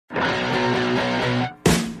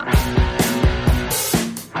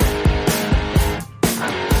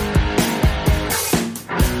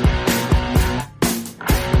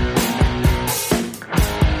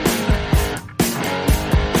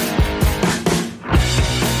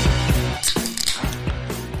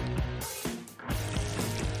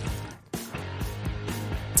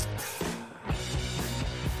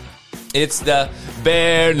It's the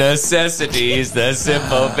bare necessities, the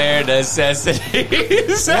simple bare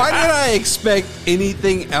necessities. Why did I expect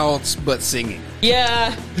anything else but singing?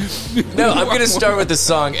 Yeah. No, I'm going to start with the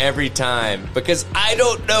song every time because I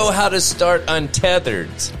don't know how to start Untethered.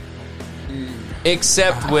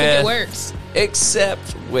 Except It works.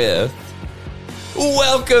 with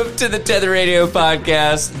welcome to the Tether Radio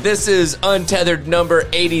Podcast. This is Untethered number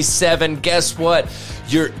 87. Guess what?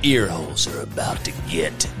 Your ear holes are about to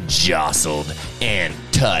get jostled and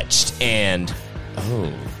touched and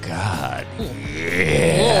oh God.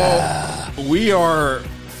 Yeah. We are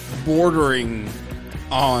bordering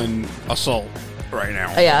on assault right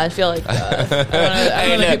now. Yeah, I feel like I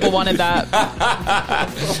don't know if people wanted that.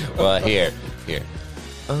 Well, here.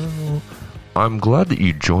 Oh, I'm glad that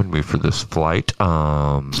you joined me for this flight.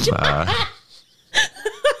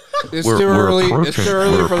 It's too early. It's too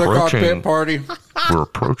early for the cockpit party. We're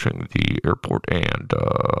approaching the airport, and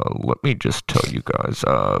let me just tell you guys,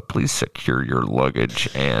 please secure your luggage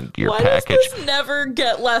and your package. Why does this never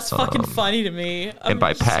get less fucking funny to me? And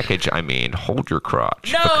by package, I mean hold your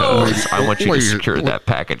crotch. No! Because I want you to secure that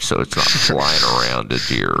package so it's not flying around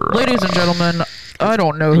into your... Ladies and gentlemen, I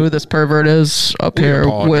don't know who this pervert is up here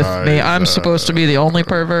with me. I'm supposed to be the only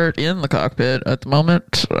pervert in the cockpit at the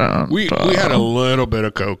moment. We had a little bit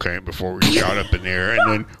of cocaine before we got up in there,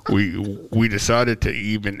 and then we decided to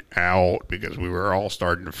even out because we were all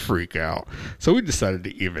starting to freak out. So we decided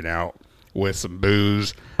to even out with some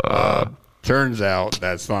booze. Turns out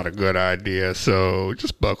that's not a good idea, so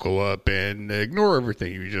just buckle up and ignore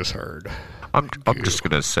everything you just heard. I'm just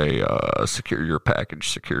going to say, secure your package,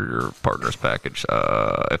 secure your partner's package.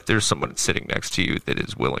 If there's someone sitting next to you that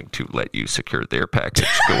is willing to let you secure their package,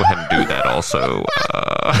 go ahead and do that also. No!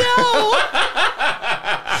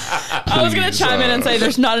 I was going to chime in and say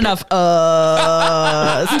there's not enough to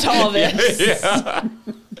all this. Yeah.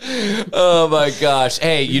 Oh my gosh.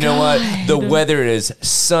 Hey, you know what? The weather is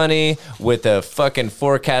sunny with a fucking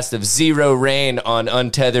forecast of 0 rain on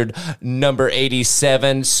Untethered number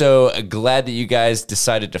 87. So glad that you guys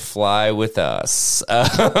decided to fly with us. We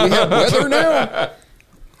have weather now?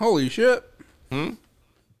 Holy shit.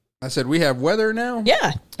 I said we have weather now?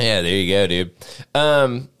 Yeah. Yeah, there you go, dude.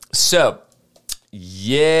 So,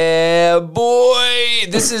 yeah, boy.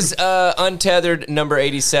 This is Untethered number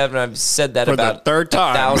 87. I've said that For about the third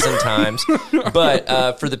time. 1,000 times.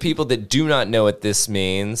 But for the people that do not know what this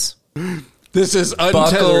means, This is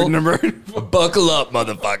Untethered number... buckle up,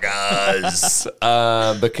 motherfuckers.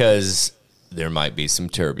 Because there might be some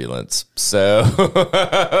turbulence. So,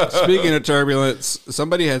 Speaking of turbulence,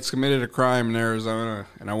 somebody has committed a crime in Arizona,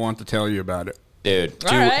 and I want to tell you about it. dude,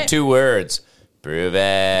 All right. two words. Prove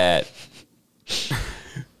it.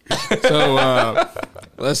 So,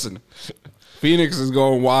 listen. Phoenix is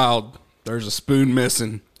going wild. There's a spoon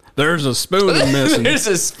missing. There's a spoon missing. There's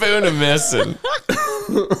a spoon of missing.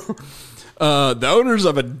 The owners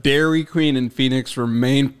of a Dairy Queen in Phoenix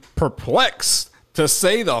remain perplexed, to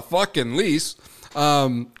say the fucking least.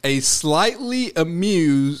 Slightly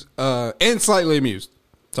amused,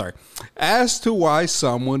 sorry, as to why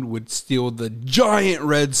someone would steal the giant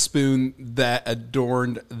red spoon that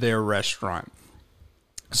adorned their restaurant.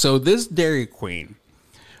 So this Dairy Queen,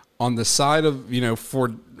 on the side of,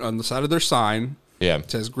 on the side of their sign, Yeah.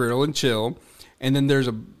 says grill and chill. And then there's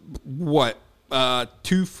a,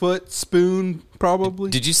 2-foot spoon,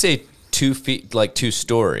 probably? Did you say 2 feet, like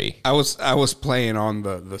 2-story? I was playing on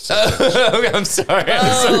the Okay, I'm sorry.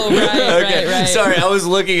 Right. Sorry, I was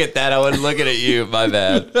looking at that. I wasn't looking at you. My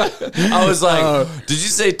bad. I was like, did you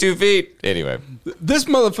say 2 feet? Anyway. This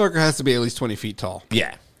motherfucker has to be at least 20 feet tall.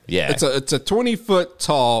 Yeah. It's a 20-foot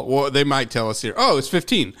tall. Well, they might tell us here. Oh, it's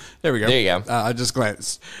 15. There we go. There you go. I just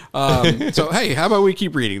glanced. So hey, how about we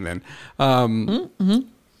keep reading then?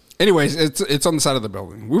 Anyways, it's on the side of the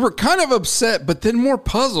building. We were kind of upset, but then more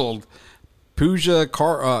puzzled. Pooja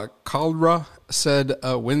Kalra said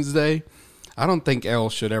Wednesday, "I don't think L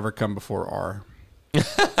should ever come before R."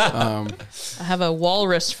 I have a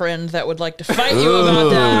walrus friend that would like to fight you about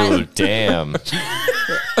that. Oh, damn.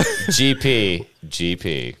 GP.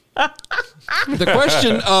 The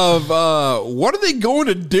question of what are they going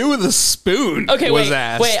to do with a spoon? Okay, was wait.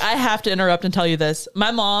 asked. I have to interrupt and tell you this.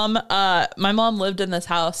 My mom lived in this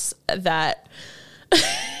house that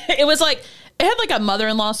it was like it had like a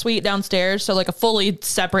mother-in-law suite downstairs, so like a fully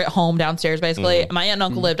separate home downstairs, basically. My aunt and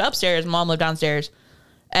uncle lived upstairs. Mom lived downstairs,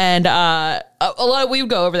 and a lot. We would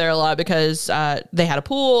go over there a lot because they had a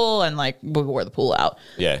pool, and like we wore the pool out.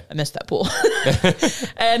 Yeah, I missed that pool,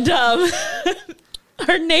 and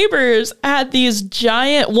our neighbors had these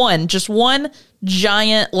one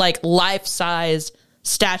giant like life-size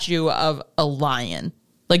statue of a lion.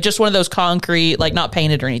 Like just one of those concrete, like not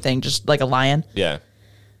painted or anything, just like a lion. Yeah.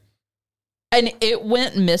 And it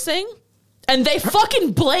went missing. And they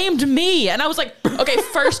fucking blamed me. And I was like, okay,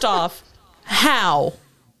 first off, how?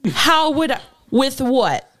 How would I, with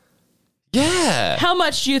what? Yeah. How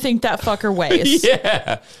much do you think that fucker weighs?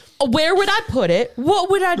 Yeah. Where would I put it? What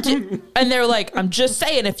would I do? And they're like, I'm just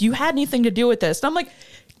saying, if you had anything to do with this. And I'm like,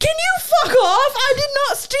 can you fuck off? I did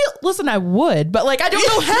not steal. Listen, I would, but like, I don't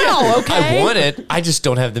know how, okay? I want it. I just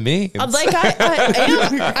don't have the means. Like,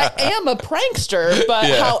 I am a prankster, but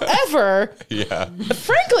however,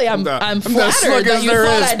 frankly, I'm flattered that you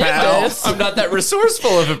thought I did this. I'm not that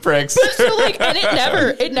resourceful of a prankster. So like, and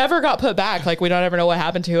it never got put back. Like, we don't ever know what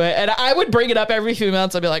happened to it. And I would bring it up every few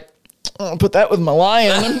months. I'd be like, I'll put that with my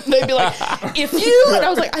lion. And they'd be like, if you, and I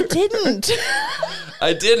was like, I didn't.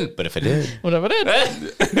 I didn't, but if I did. What if I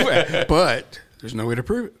did? But there's no way to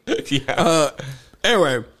prove it. Yeah.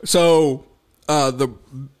 Anyway, so the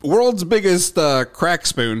world's biggest crack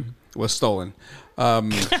spoon was stolen.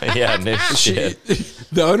 Yeah, no shit.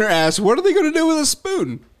 The owner asked, what are they going to do with a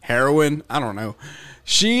spoon? Heroin? I don't know.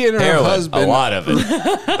 She and her Heroin, husband, a lot of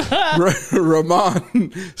it.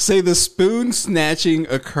 Ramon, say the spoon snatching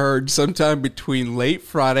occurred sometime between late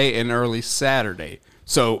Friday and early Saturday.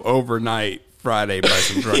 So overnight Friday by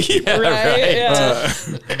some drunk people. Right. Yeah.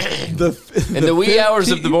 In the wee hours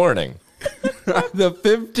of the morning. The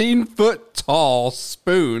 15-foot tall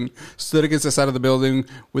spoon stood against the side of the building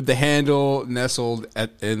with the handle nestled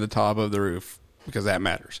in the top of the roof, because that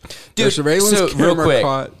matters. Dude, Their surveillance so camera real quick,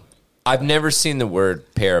 caught. I've never seen the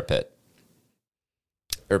word parapet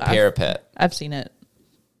or parapet. I've seen it.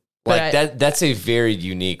 Like that's a very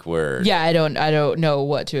unique word. Yeah, I don't know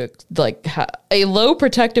what to like. A low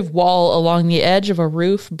protective wall along the edge of a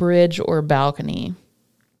roof, bridge, or balcony.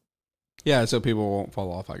 Yeah, so people won't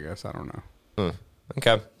fall off, I guess. I don't know.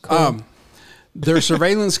 Okay. Cool. Their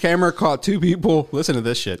surveillance camera caught two people, listen to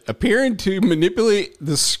this shit, appearing to manipulate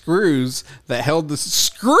the screws that held the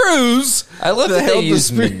screws. I love that they held the use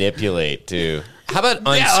spoon. manipulate too. How about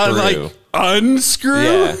unscrew? Yeah, like unscrew?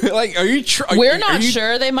 Yeah. Like, are you We're not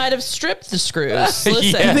sure. They might have stripped the screws.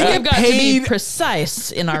 Listen, Yeah. They we've get got to be paid-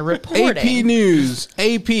 precise in our reporting. AP News,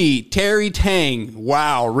 AP, Terry Tang.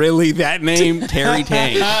 Wow, really? That name? Terry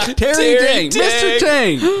Tang. Terry Tang. Mr.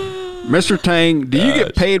 Tang. Mr. Tang, do you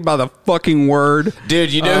get paid by the fucking word?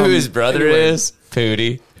 Dude, you know who his brother is?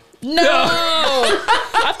 Pootie. No,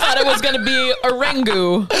 I thought it was going to be a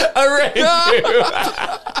Rengu.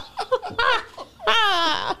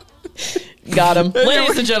 Got him.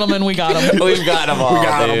 Ladies and gentlemen, we got him. We've got them all,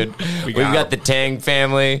 got 'em. dude. We've got the Tang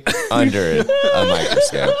family under a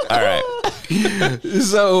microscope. All right.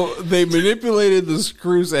 So they manipulated the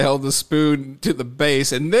screws that held the spoon to the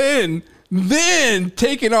base, and then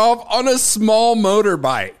taking off on a small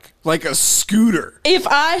motorbike, like a scooter. If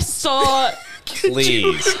I saw...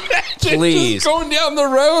 Please. Just going down the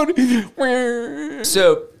road.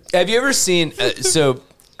 So, have you ever seen...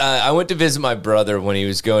 I went to visit my brother when he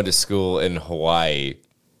was going to school in Hawaii,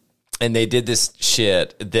 and they did this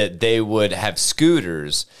shit that they would have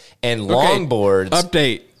scooters and longboards.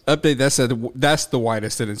 Update. That's the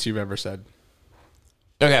widest sentence you've ever said.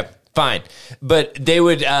 Okay, fine. But they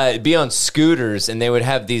would be on scooters, and they would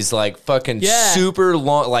have these like fucking super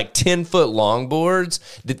long, like 10-foot longboards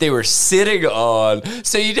that they were sitting on.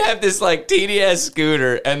 So you'd have this like TDS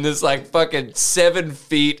scooter and this like fucking 7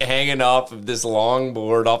 feet hanging off of this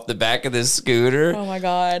longboard off the back of this scooter. Oh my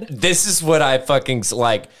God. This is what I fucking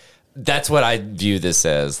like. That's what I view this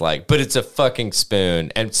as, like, but it's a fucking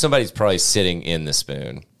spoon, and somebody's probably sitting in the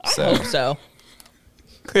spoon. So. I hope so.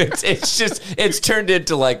 It's turned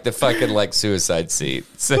into like the fucking like suicide seat.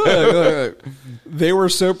 So Look. They were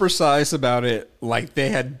so precise about it, like they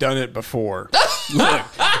had done it before. Look,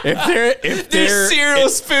 if they're they're cereal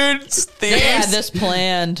spoons thieves. They had this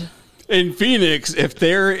planned. in Phoenix, if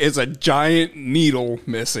there is a giant needle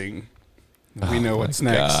missing, we know what's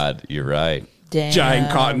next. God, you're right. Damn.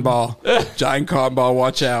 Giant cotton ball. Giant cotton ball.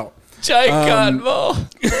 Watch out. Giant cotton ball.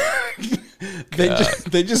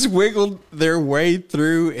 They just wiggled their way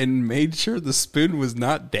through and made sure the spoon was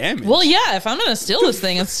not damaged. Well, yeah, if I'm going to steal this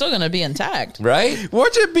thing, it's still going to be intact. Right?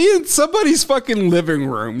 Watch it be in somebody's fucking living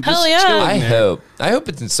room. Hell just yeah. chilling there. I hope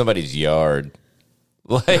it's in somebody's yard.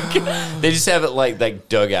 Like they just have it like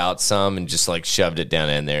dug out some and just like shoved it down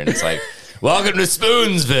in there, and it's like, welcome to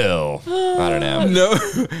Spoonsville. I don't know.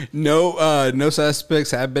 No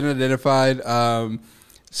suspects have been identified.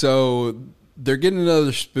 So they're getting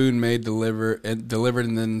another spoon made, delivered, and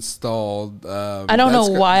then installed. I don't know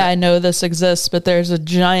why I know this exists, but there's a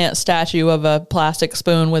giant statue of a plastic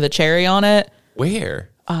spoon with a cherry on it. Where?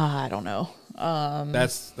 I don't know.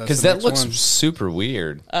 That's because that looks super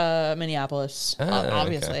weird. Minneapolis,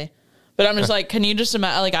 obviously. Okay. But I'm just like, can you just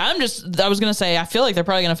imagine? Like, I was gonna say, I feel like they're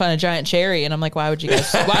probably gonna find a giant cherry, and I'm like, why would you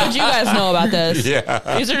guys know about this?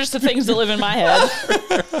 Yeah, these are just the things that live in my head.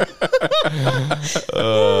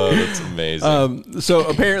 Oh, that's amazing. So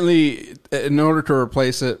apparently, in order to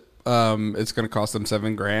replace it, it's going to cost them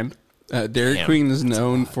 $7,000. Dairy Queen is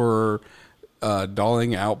known for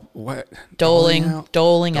doling out what? Doling out.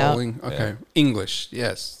 Okay, yeah. English.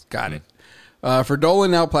 Yes, got it. For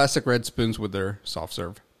doling out plastic red spoons with their soft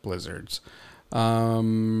serve blizzards.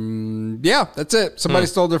 Yeah, that's it. Somebody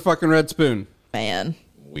stole their fucking red spoon. Man,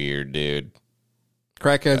 weird, dude.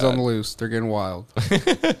 Crackheads on the loose. They're getting wild.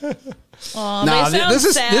 No, this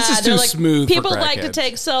is too smooth. People for like to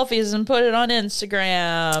take selfies and put it on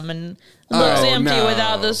Instagram, and looks empty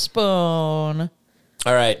without the spoon.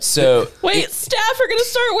 All right, so wait, staff are gonna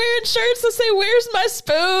start wearing shirts that say "Where's my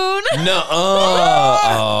spoon?" No,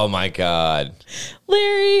 oh my God,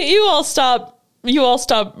 Larry, you always stop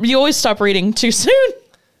reading too soon.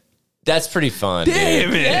 That's pretty fun. Damn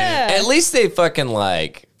dude. it! Yeah. At least they fucking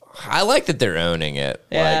like. I like that they're owning it.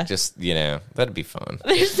 Yeah. Like, just, that'd be fun.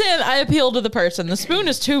 They said, I appeal to the person. The spoon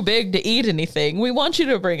is too big to eat anything. We want you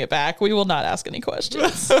to bring it back. We will not ask any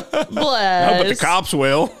questions. Bless. But the cops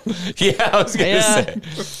will. Yeah, I was going to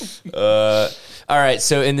say. All right,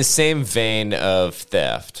 so in the same vein of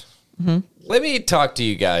theft, let me talk to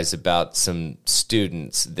you guys about some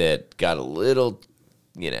students that got a little,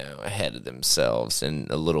 ahead of themselves in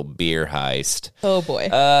a little beer heist. Oh, boy.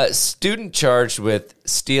 Student charged with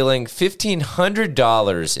stealing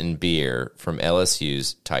 $1,500 in beer from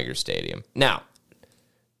LSU's Tiger Stadium. Now,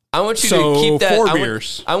 I want you to keep that. 4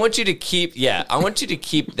 beers. I want you to keep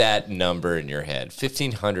that number in your head.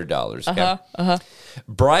 $1,500. Okay?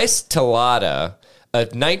 Bryce Talata, a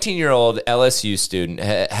 19-year-old LSU student,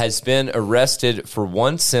 has been arrested for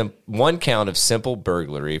one count of simple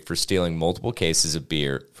burglary for stealing multiple cases of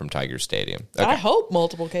beer from Tiger Stadium. Okay. I hope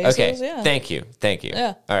multiple cases. Okay, Yeah. Thank you.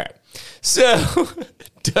 Yeah. All right. So,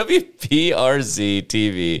 WPRZ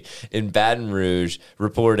TV in Baton Rouge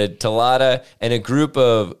reported Talata and a group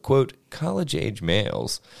of, quote, college-age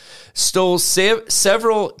males stole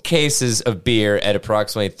several cases of beer at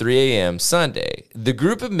approximately 3 a.m. Sunday. The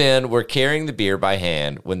group of men were carrying the beer by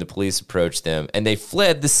hand when the police approached them, and they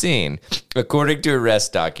fled the scene, according to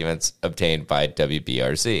arrest documents obtained by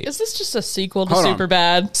WBRZ. Is this just a sequel to Hold on.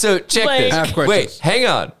 Superbad? So check Like- this. I have questions. Wait, hang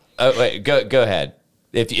on. Oh, wait, go ahead.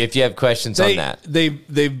 If you have questions on that. They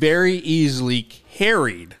very easily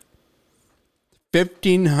carried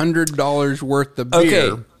 $1,500 worth of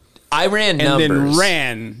beer. Okay. I ran And numbers. then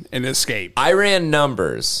ran and escaped. I ran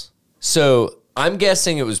numbers. So I'm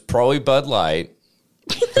guessing it was probably Bud Light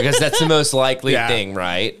because that's the most likely Yeah. thing,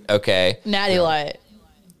 right? Okay. Natty Light.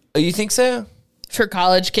 Oh, you think so? For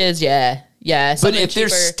college kids, yeah. Yeah. But something if they're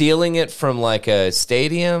cheaper. stealing it from like a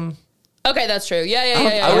stadium, Okay, that's true.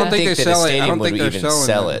 Yeah. I don't think that a they sell it. I stadium don't would think they're even selling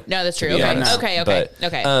sell it. it. No, that's true. to be Okay. honest. Okay. But,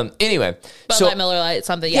 Okay. Anyway, Bud so Light, Miller Light,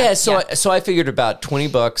 something. yeah, Yeah. so I figured about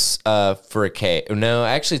 $20 for a case. No,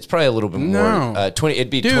 actually, it's probably a little bit more. No. 20.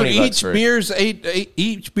 It'd be Dude, $20 each for beer's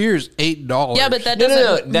 $8. Yeah, but that No,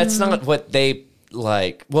 doesn't. that's not what they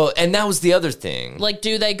like. Well, and that was the other thing. Like,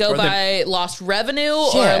 do they go by lost revenue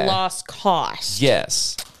Yeah. or lost cost?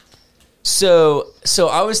 Yes. So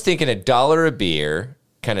I was thinking $1 a beer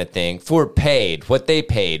kind of thing for what they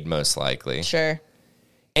paid most likely. Sure.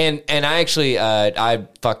 And I actually I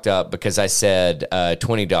fucked up because I said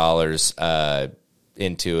 $20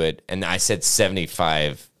 into it, and I said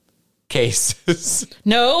 75 cases.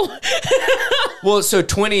 No. Well, so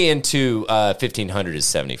 20 into 1,500 is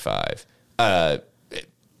 75. I'm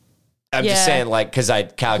Yeah. just saying, like, because I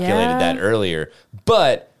calculated Yeah. that earlier.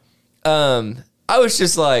 But I was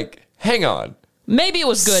just like, hang on. Maybe it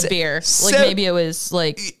was good beer. Like, maybe it was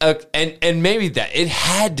like. And maybe that it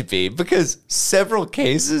had to be because several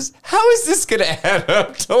cases. How is this going to add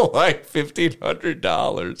up to like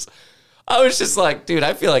 $1,500? I was just like, dude,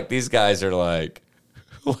 I feel like these guys are like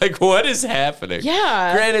what is happening?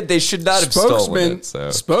 Yeah. Granted, they should not have stolen it.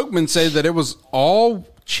 So. Spokesman said that it was all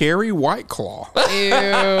cherry White Claw. Ew.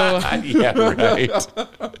 Yeah, right.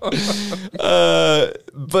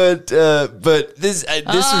 But this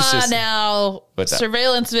was just Now, What's that?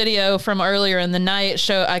 surveillance video from earlier in the night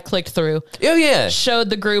I clicked through, oh yeah. showed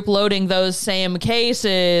the group loading those same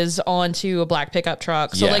cases onto a black pickup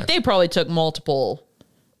truck. So, Yeah. like, they probably took multiple.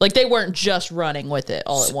 Like, they weren't just running with it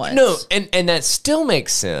all at once. No, and that still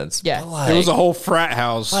makes sense. Yeah. but, like, It was a whole frat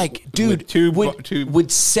house. like, dude, with two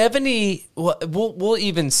would 70? We'll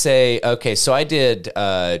even say okay. So I did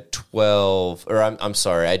 12, or I'm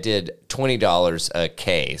sorry, I did $20 a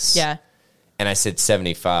case. Yeah. and I said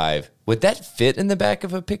 75, would that fit in the back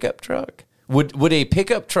of a pickup truck? Would a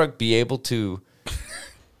pickup truck be able to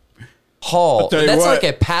haul? That's like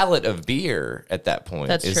a pallet of beer at that point.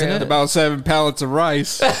 That's isn't true. it? About 7 pallets of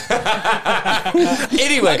rice. Anyway,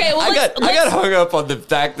 Okay, well, I got hung up on the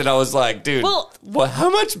fact that I was like, dude, how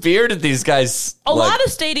much beer did these guys? A lot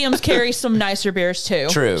of stadiums carry some nicer beers too.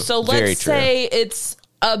 True. So Very let's true. say it's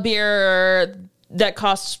a beer that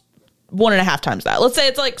costs 1.5 times that. Let's say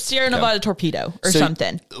it's like Sierra Nevada Torpedo or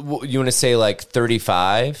something. You want to say like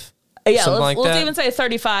 35? Yeah, Something like let's that? even say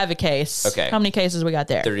 35 a case. Okay. How many cases we got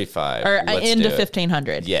there? 35. Or Let's into do it.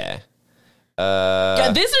 1,500. Yeah.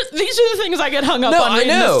 Yeah, these are the things I get hung up on I reading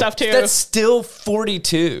know. this stuff too. That's still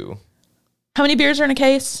 42. How many beers are in a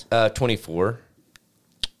case? 24.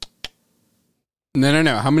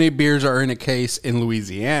 No. How many beers are in a case in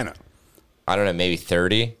Louisiana? I don't know, maybe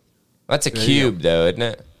 30. That's a There you cube, though, isn't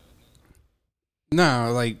it?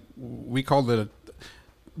 No, like we called it a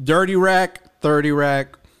dirty rack, 30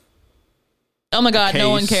 rack. Oh my God, no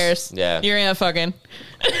one case. cares. Yeah. You're in fucking.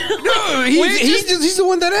 No, he's the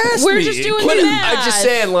one that asked me. We're just doing But that. I'm just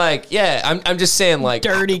saying, like, I'm just saying, like,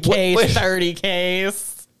 Dirty case, what- 30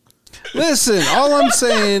 case. Listen, all I'm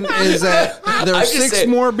saying is that I'm there's just 6 saying-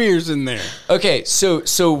 more beers in there. Okay, so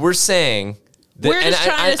we're saying that, We're just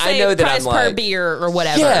and trying to say I know that price I'm per like, beer or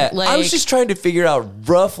whatever. Yeah, Like, I was just trying to figure out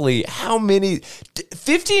roughly how many.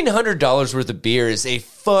 $1,500 worth of beer is a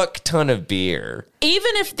fuck ton of beer.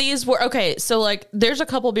 even if these were okay, so like there's a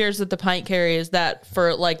couple beers that the pint carries that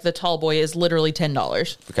for like the tall boy is literally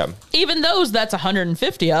 $10. Okay. Even those, that's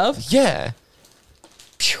 150 of. Yeah.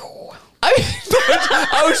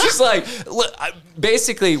 I was just like, look,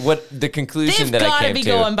 basically, what the conclusion They've that I got to came be to.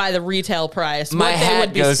 going by the retail price. My What they hat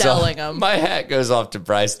would be goes selling off, them. My hat goes off to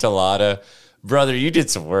Bryce Tallada. Brother, you did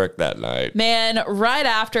some work that night. Man, right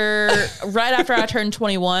after I turned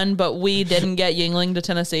 21, but we didn't get Yingling to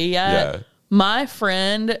Tennessee yet. Yeah. My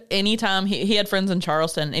friend, anytime he had friends in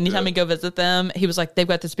Charleston, anytime he'd go visit them, he was like, they've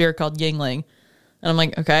got this beer called Yingling. And I'm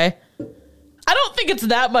like, okay. I don't think it's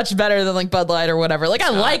that much better than like Bud Light or whatever. Like, I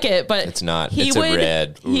like it, but It's not. It's a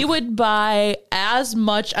red. He would buy as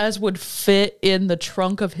much as would fit in the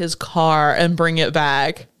trunk of his car and bring it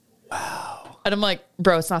back. Wow. And I'm like,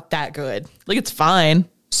 bro, it's not that good. Like, it's fine.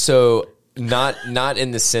 So not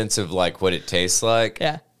in the sense of like what it tastes like.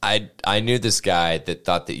 Yeah. I knew this guy that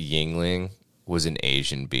thought that Yingling was an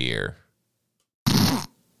Asian beer.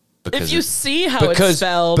 If you see how it's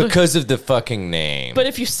spelled. Because of the fucking name. But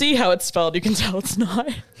if you see how it's spelled, you can tell it's not.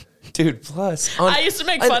 Dude, plus. I used to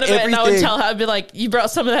make fun of it, and I would tell how I'd be like, you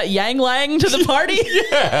brought some of that Yang Lang to the party?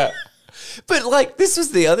 Yeah. But like, this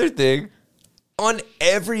was the other thing. On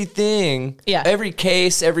everything, Yeah. every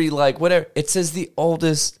case, every like whatever, it says the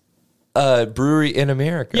oldest brewery in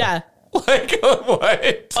America. Yeah. Like,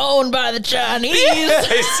 what? Owned by the Chinese.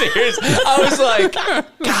 Seriously. I was like,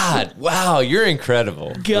 God, wow, you're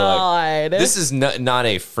incredible. God. Like, this is not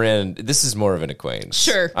a friend. This is more of an acquaintance.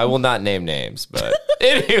 Sure. I will not name names, but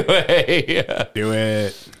anyway. Do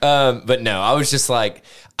it. But no, I was just like,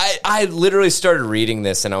 I literally started reading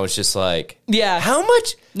this and I was just like, Yeah. How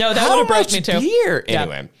much? No, that how would've broke much me too. Beer? Yeah.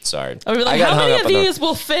 Anyway, sorry. I would be like, got how hung many up of on the- these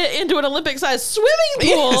will fit into an Olympic-sized swimming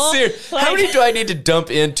Yeah, pool? seriously. Like- How many do I need to dump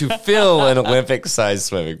in to fill an Olympic-sized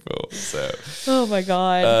swimming pool? So, Oh, my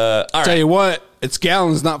God. all Tell right. you what, it's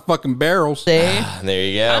gallons, not fucking barrels. See? There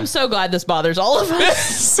you go. I'm so glad this bothers all of us.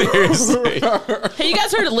 Seriously. Hey, you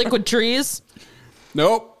guys heard of liquid trees?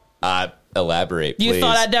 Nope. Elaborate, please. You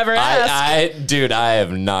thought I'd never ask. Dude, I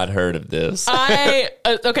have not heard of this.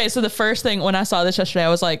 Okay, so the first thing when I saw this yesterday, I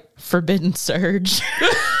was like, Forbidden Surge.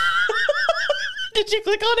 Did you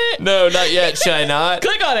click on it? No, not yet. Should I not?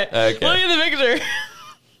 Click on it. Okay. Look at the picture.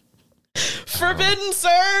 Forbidden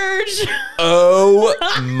Surge. Oh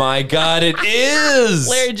my God, it is.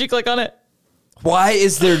 Larry, did you click on it? Why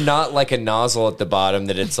is there not like a nozzle at the bottom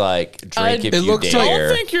that it's like drink if it you looks like- dare? I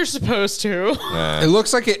don't think you're supposed to. It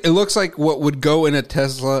looks like it looks like what would go in a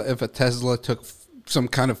Tesla if a Tesla took some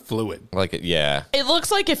kind of fluid. Like it, yeah. It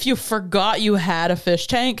looks like if you forgot you had a fish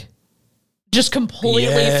tank. Just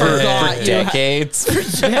completely forgot for you decades.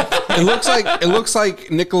 It looks like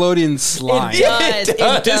Nickelodeon slime.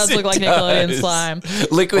 It does look like Nickelodeon slime.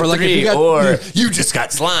 Liquid Or like if 3, you got- or you just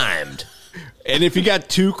got slimed. And if you got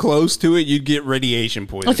too close to it, you'd get radiation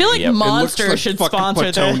poisoning. I feel like Yep. It looks Monster like should fucking sponsor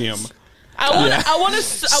plutonium. this. I want to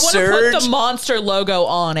Surge. put the Monster logo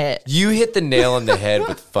on it. You hit the nail on the head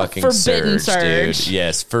with fucking Forbidden Surge, Surge. dude.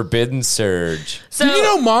 Yes, Forbidden Surge. So Did you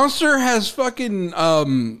know Monster has fucking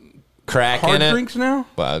Crack hard in it. drinks now?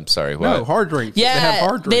 Well, I'm sorry. What? No, hard drinks. They have yeah,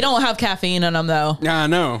 hard drinks. they don't have caffeine in them though. Yeah, I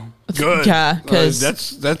know. Good. Yeah, 'cause-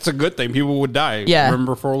 that's a good thing. People would die. Yeah.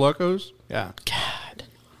 Remember Four Locos? Yeah. God.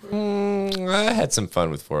 I had some fun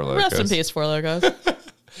with Four Locos. Rest in peace, Four Locos.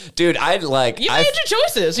 Dude, I'd like... You made your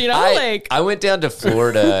choices, you know? I went down to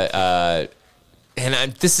Florida...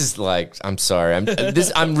 and this is like, I'm sorry.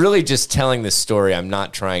 I'm really just telling this story. I'm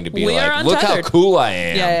not trying to be like, look how cool I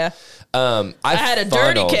am. Yeah. I had a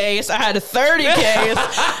dirty case. I had a 30 case.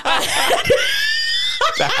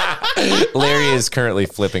 Larry is currently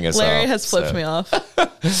flipping us off. Larry has flipped me off.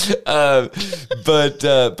 But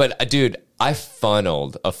dude, I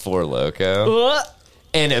funneled a Four Loko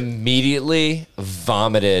and immediately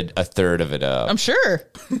vomited a third of it up. I'm sure.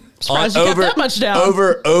 Surprised you got that much down.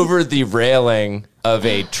 Over the railing of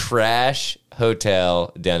a trash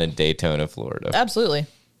hotel down in Daytona, Florida. Absolutely.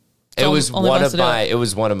 It was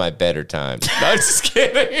one of my better times. No, I'm just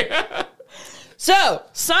kidding. So,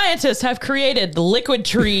 scientists have created liquid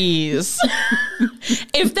trees.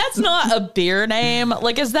 If that's not a beer name,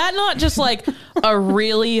 like, is that not just like a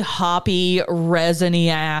really hoppy, resiny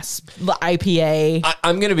ass IPA?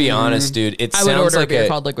 I'm gonna be honest, dude. It I sounds would order like a beer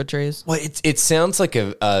called Liquid Trees. Well, it sounds like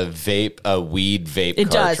a weed vape It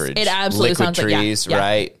cartridge. does. It absolutely liquid sounds trees, like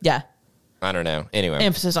right? Yeah. I don't know. Anyway,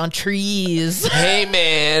 Emphasis on trees. hey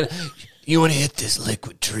man, you want to hit this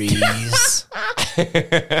liquid trees?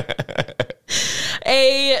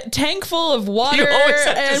 A tank full of water. You always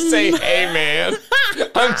have to say, hey man.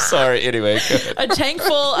 I'm sorry. Anyway, go ahead. A tank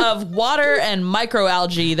full of water and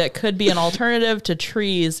microalgae that could be an alternative to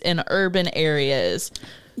trees in urban areas.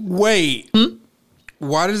 Wait.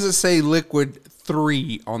 Why does it say liquid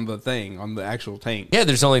 3 on the thing, on the actual tank? Yeah,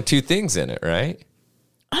 there's only 2 things in it, right?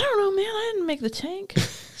 I don't know, man. I didn't make the tank.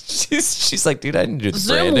 She's like, dude, I didn't do the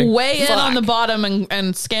Zoom branding. way in on the bottom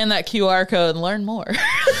and scan that QR code and learn more.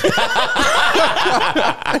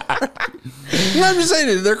 Yeah, I'm just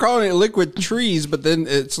saying they're calling it liquid trees, but then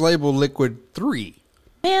it's labeled liquid 3.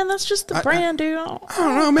 Man, that's just the brand, dude. I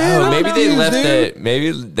don't know, man. Oh, maybe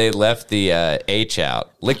they left the H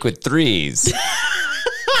out. Liquid threes.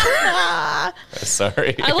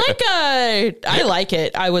 Sorry. I like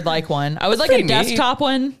it. I would like one. I would like a desktop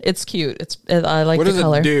one. It's cute. I like What the does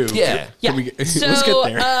color. it do? Yeah. Yeah. So, let's get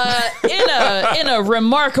there. In a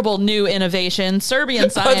remarkable new innovation, Serbian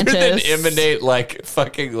scientists Other than emanate like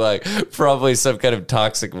fucking like probably some kind of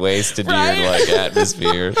toxic waste into Right? your like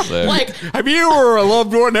atmosphere. So. like Have you or a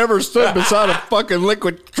loved one ever stood beside a fucking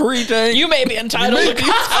liquid tree tank? you may be entitled to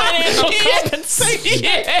financial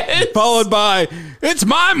compensation. Followed by, it's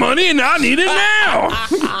my money and I need it now.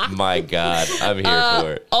 My God, I'm here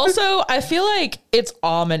for it. Also, I feel like it's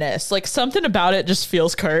ominous. Like something about it just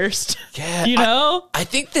feels cursed. Yeah, you know. I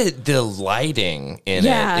think that the lighting in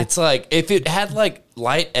Yeah. it, it's like if it had like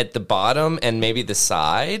light at the bottom and maybe the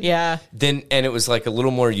side, Yeah. then and it was like a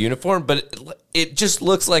little more uniform, but it just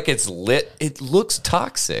looks like it's lit. It looks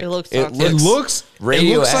toxic. It looks toxic. It looks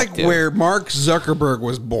radioactive. like where Mark Zuckerberg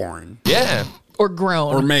was born Yeah. Or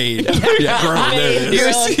grown. or made. Yeah, grown. There it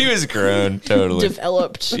is. He was grown, totally.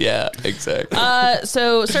 Developed. Yeah, exactly.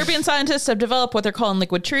 So Serbian scientists have developed what they're calling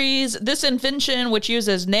liquid trees. This invention, which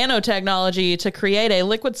uses nanotechnology to create a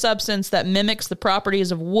liquid substance that mimics the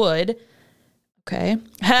properties of wood,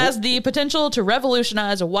 has the potential to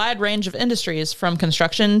revolutionize a wide range of industries from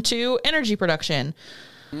construction to energy production.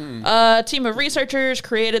 A team of researchers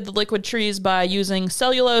created the liquid trees by using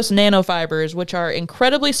cellulose nanofibers, which are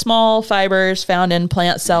incredibly small fibers found in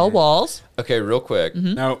plant cell walls. Okay, real quick.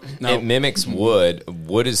 No. It mimics wood.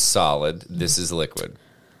 Wood is solid. This is liquid.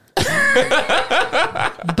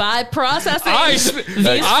 By processing Ice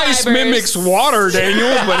fibers, mimics water,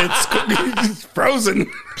 Daniel, but it's frozen.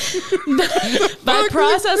 By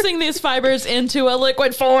processing these fibers into a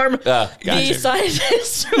liquid form, the gotcha.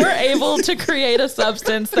 scientists were able to create a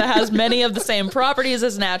substance that has many of the same properties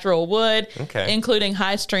as natural wood, including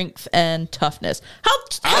high strength and toughness.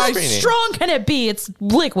 How strong can it be? It's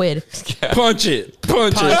liquid. Punch it.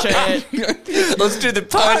 Punch it. Let's do the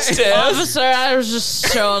punch test. Officer, I was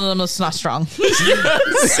just showing them it's not strong.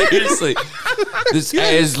 Seriously. This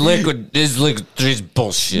is liquid. This liquid is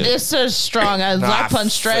bullshit. This is strong. I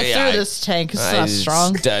punched straight through this tank. It's not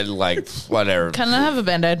strong. Like, whatever. Can I have a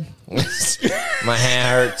Band-Aid? My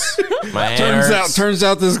hand hurts. My hand hurts. Turns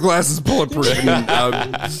out this glass is bulletproof. I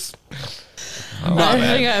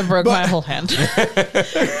think I broke my whole hand.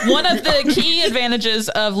 One of the key advantages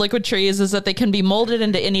of liquid trees is that they can be molded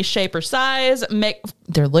into any shape or size.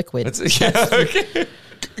 They're liquid. Okay.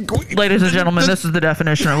 Ladies and gentlemen, this is the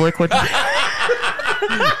definition of liquid.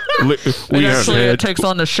 It takes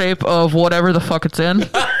on the shape of whatever the fuck it's in.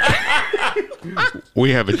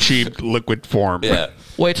 We have achieved liquid form. Yeah.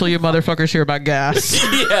 Wait till you motherfuckers hear about gas.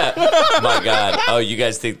 Yeah. My God. Oh, you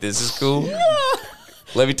guys think this is cool?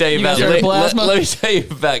 Let me tell you about let me tell you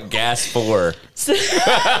about gas 4. So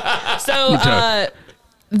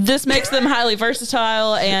this makes them highly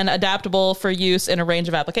versatile and adaptable for use in a range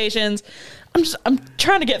of applications. I'm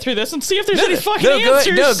trying to get through this and see if there's any fucking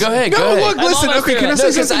answers. Go ahead. Look, listen. Okay, can I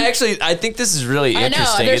say something? I think this is really I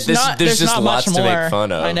know, interesting. there's just not lots much to more. make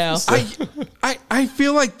fun of. I know. I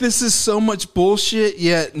feel like this is so much bullshit,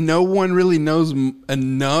 yet no one really knows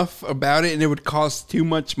enough about it, and it would cost too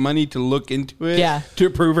much money to look into it to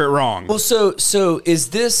prove it wrong. Well, so is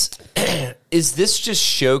this is this just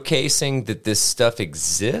showcasing that this stuff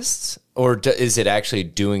exists, or is it actually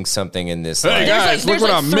doing something in this? Hey, guys, there's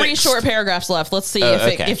look what like I 3 mixed. short paragraphs left. Let's see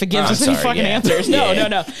if it gives us sorry, any fucking answers. No.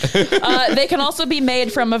 They can also be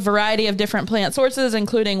made from a variety of different plant sources,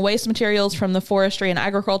 including waste materials from the forestry and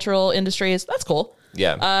agricultural industries. That's cool.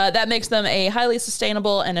 Yeah. That makes them a highly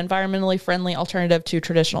sustainable and environmentally friendly alternative to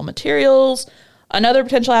traditional materials. Another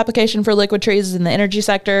potential application for liquid trees is in the energy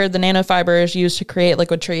sector. The nanofibers used to create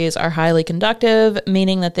liquid trees are highly conductive,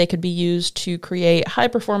 meaning that they could be used to create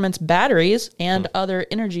high-performance batteries and other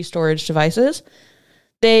energy storage devices.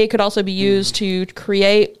 They could also be used to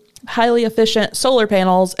create highly efficient solar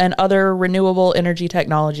panels and other renewable energy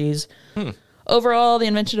technologies. Overall, the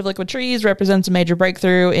invention of liquid trees represents a major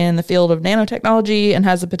breakthrough in the field of nanotechnology and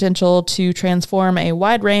has the potential to transform a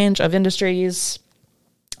wide range of industries.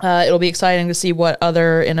 It'll be exciting to see what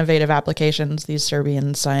other innovative applications these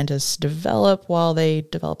Serbian scientists develop while they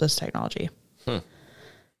develop this technology.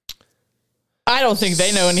 I don't think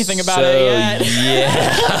they know anything about it yet.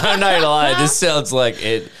 Yeah, I'm not gonna lie. This sounds like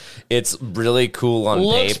it's really cool on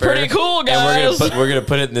Looks paper. pretty cool, guys. And we're gonna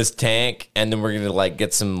put it in this tank, and then we're gonna like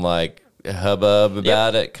get some like hubbub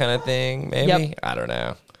about it, kind of thing. Maybe I don't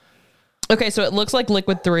know. Okay, so it looks like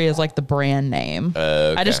Liquid 3 is like the brand name.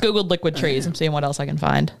 Okay. I just Googled liquid trees. I'm seeing what else I can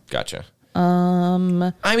find. Gotcha.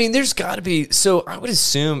 I mean, there's got to be. So I would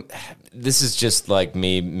assume this is just like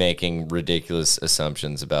me making ridiculous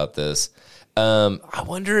assumptions about this. I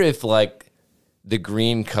wonder if like the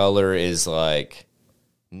green color is like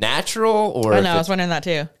natural, or I know, I was wondering that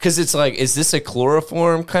too. because it's like, is this a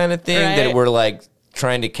chloroform kind of thing that Right. we're like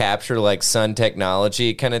trying to capture like sun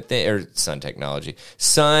technology kind of thing, or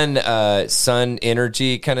sun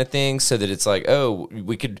energy kind of thing, so that it's like, oh,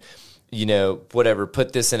 we could, whatever,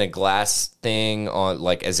 put this in a glass thing on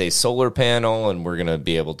like as a solar panel, and we're gonna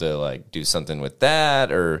be able to like do something with that,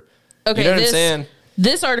 or Okay, you know what I'm saying?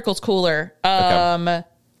 This article's cooler. And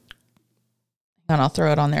I'll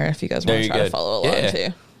throw it on there if you guys want to try to follow along too.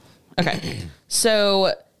 Okay.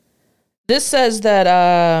 So this says that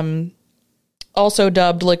also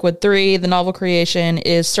dubbed Liquid 3, the novel creation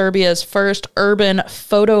is Serbia's first urban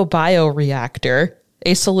photobioreactor,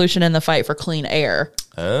 a solution in the fight for clean air.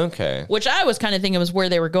 Okay. Which I was kind of thinking was where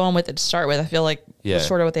they were going with it to start with. I feel like that's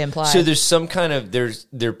sort of what they implied. So there's some kind of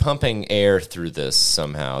they're pumping air through this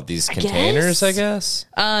somehow. These containers, I guess.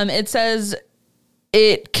 It says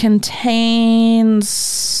it contains.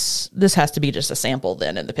 This has to be just a sample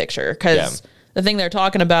then in the picture, because the thing they're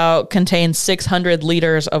talking about contains 600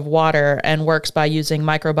 liters of water and works by using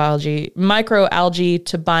microalgae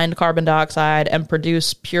to bind carbon dioxide and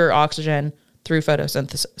produce pure oxygen through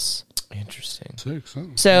photosynthesis. Interesting.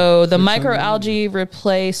 So the microalgae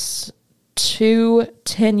replace 2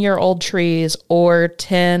 10-year-old trees or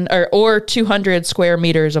 200 square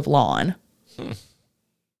meters of lawn.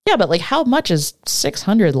 Yeah, but like, how much is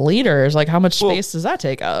 600 liters? Like, how much space does that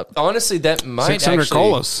take up? Honestly, that might 600 actually,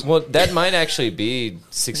 colas. Well, that might actually be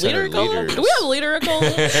 600 liters. Do we have a liter of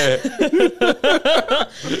cola?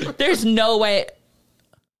 There's no way.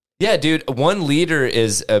 Yeah, dude, 1 liter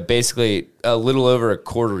is basically a little over a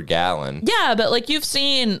quarter gallon. Yeah, but like, you've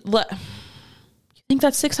seen. You think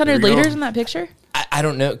that's 600 liters in that picture? I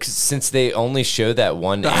don't know, 'cause since they only show that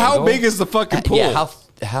one How angle, big is the fucking pool? Yeah,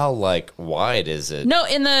 how like wide is it? No,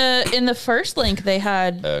 in the first link they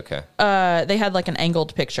had they had like an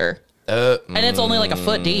angled picture. And it's only like a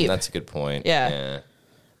foot deep. That's a good point. Yeah.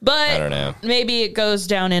 But I don't know. Maybe it goes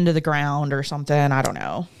down into the ground or something. I don't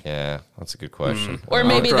know. Yeah, that's a good question. Or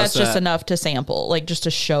maybe trust that's just that. enough to sample, like just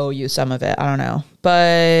to show you some of it. I don't know.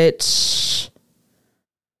 But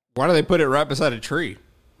Why do they put it right beside a tree?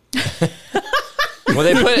 Well,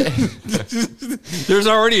 they put it. There's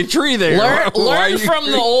already a tree there. learn from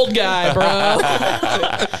the old guy, bro.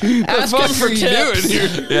 Ask him for tips.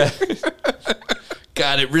 Yeah.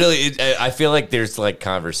 God, it really. I feel like there's like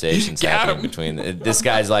conversations happening between this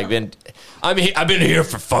guy's like been. I mean, I've been here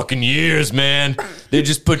for fucking years, man. They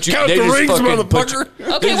just put you. Count they the just rings, fucking put motherfucker. you.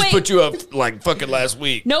 Okay, They just wait. put you up like fucking last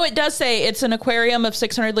week. No, it does say it's an aquarium of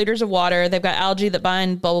 600 liters of water. They've got algae that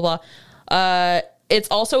bind, blah, blah, blah. It's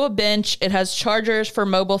also a bench. It has chargers for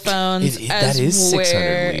mobile phones. That is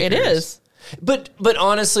 600 liters. It is. But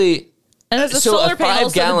honestly, And it has a solar panel,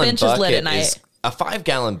 so the bench is lit at night. A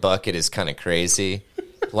 5-gallon bucket is kind of crazy.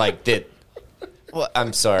 Like that. Well,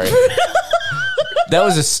 I'm sorry. That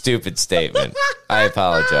was a stupid statement. I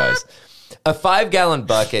apologize. A 5-gallon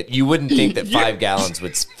bucket, you wouldn't think that 5 gallons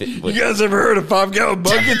would fit. You guys ever heard of 5-gallon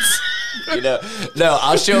buckets? No,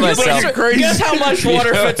 I'll show myself. Guess how much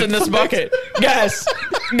water fits in this bucket? Guys,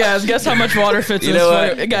 guess how much water fits in this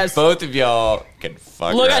bucket? Guys, both of y'all can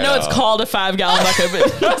fuck. Look, right I know off. it's called a 5-gallon bucket,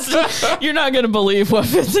 but you're not going to believe what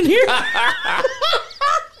fits in here.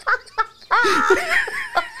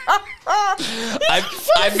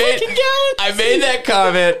 I made that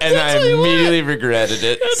comment and I immediately regretted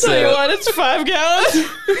it. I'll tell you what, it's 5 gallons.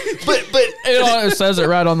 But It says it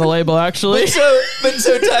right on the label, actually. so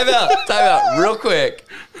time out, real quick.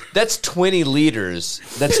 That's 20 liters.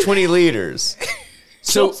 That's 20 liters.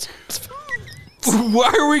 So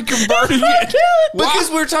why are we converting it? because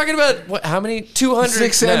we're talking about what? How many? 200?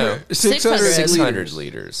 600. 600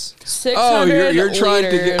 liters. 600 Oh, you're trying to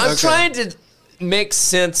get. I'm trying to make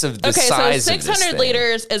sense of the size so of this 600 thing.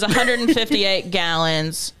 liters is 158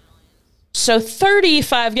 gallons. So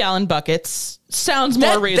 35-gallon buckets sounds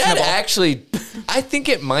more reasonable. That actually, I think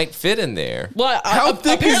it might fit in there. Well, How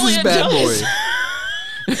thick is apparently this it bad does. boy?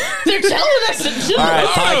 They're telling us it does. All right,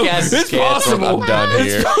 podcast is it's canceled. possible. I'm done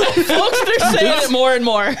here. Folks, they're saying it more and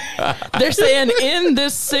more. They're saying in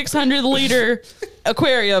this 600-liter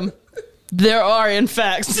aquarium, there are, in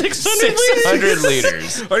fact, 600 liters. 600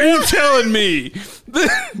 liters. Are you telling me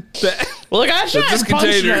that? Look, I tried this punching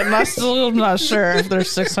container- it, and I'm still not sure if there's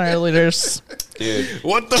 600 liters. Dude,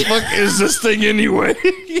 What the fuck is this thing anyway?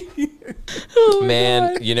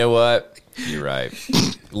 man, you know what? You're right.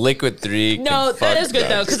 Liquid 3. No, that is good,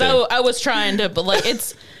 though, because I was trying to, but, like,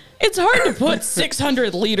 it's hard to put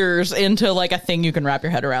 600 liters into, like, a thing you can wrap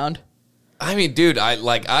your head around. I mean, dude,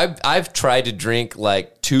 I've tried to drink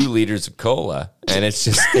like 2 liters of cola, and it's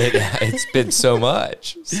just it's been so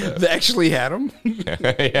much. So. They actually had them.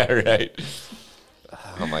 Yeah, right.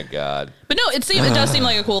 Oh my god. But no, it does seem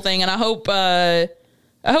like a cool thing, and I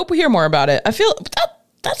hope we hear more about it. I feel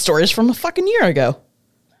that story is from a fucking year ago.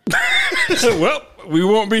 Well, we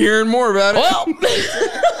won't be hearing more about it. Well,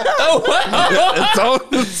 Oh, wow.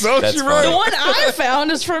 That's all That's she funny. wrote. the one I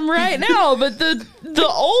found is from right now, but the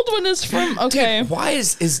old one is from okay. Why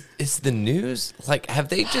is the news like? Have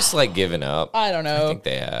they just like given up? I don't know. I think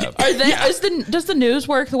they have. Are they? Does the news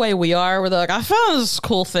work the way we are? Where they're like, I found this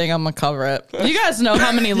cool thing, I'm gonna cover it. You guys know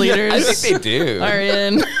how many liters I think they do. are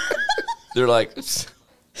in? They're like,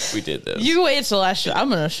 we did this. You wait till I'm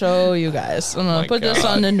gonna show you guys. I'm gonna my put this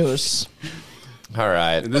God. on the news. All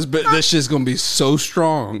right. This shit's gonna be so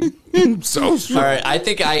strong, so strong. All right, I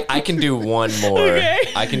think I can do one more. Okay.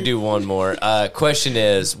 I can do one more. Question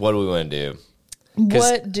is, what do we want to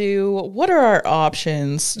do? What are our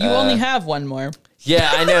options? You only have one more.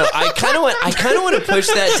 Yeah, I know. I kind of want to push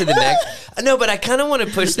that to the next. No, but I kind of want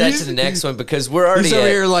to push that to the next one because we're already He's over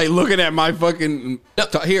at- here like looking at my fucking.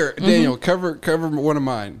 Here, Daniel, cover one of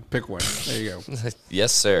mine. Pick one. There you go.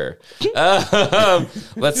 Yes, sir.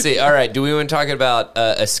 Let's see. All right. Do we want to talk about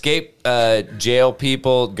escape jail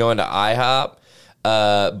people going to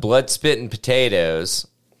IHOP, blood spitting potatoes,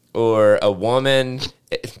 or a woman?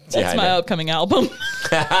 That's my upcoming album.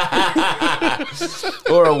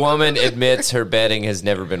 Or a woman admits her bedding has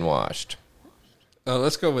never been washed. Oh,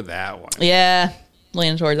 let's go with that one. Yeah,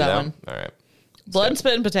 leaning towards that No? one. All right. Blood,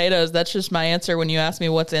 spit, and potatoes. That's just my answer when you ask me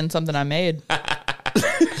what's in something I made. All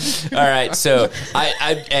right, so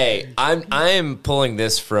I am pulling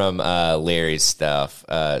this from Larry's stuff.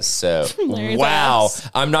 So Larry's wow, ass.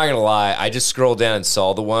 I'm not gonna lie. I just scrolled down and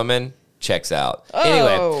saw the woman. Checks out. Oh.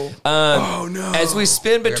 Anyway, Oh no! as we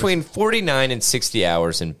spend between 49 and 60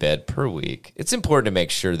 hours in bed per week, it's important to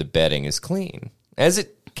make sure the bedding is clean, as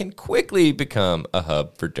it can quickly become a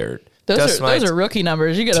hub for dirt. Those are rookie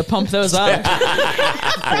numbers. You got to pump those up.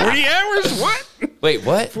 40 hours? What? Wait,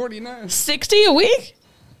 what? 49. 60 a week?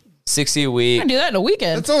 60 a I week. can do that in a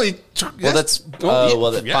weekend. That's only. Well, that's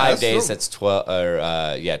 5 days. still- That's 12.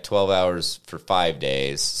 Or 12 hours for 5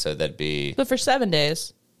 days. So that'd be but for 7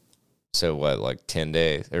 days, so what, like 10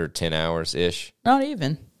 days or 10 hours ish. not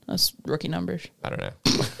even. That's rookie numbers. I don't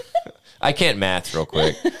know. I can't math real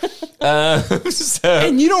quick. So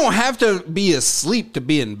And you don't have to be asleep to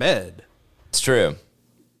be in bed. it's true.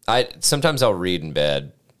 Sometimes I'll read in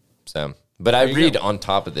bed. So, but I you read go. on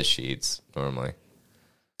top of the sheets normally.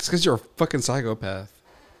 It's because you're a fucking psychopath.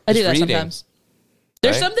 I do that reading. sometimes.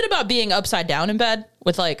 There's Right? something about being upside down in bed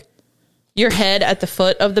with like your head at the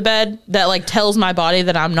foot of the bed that like tells my body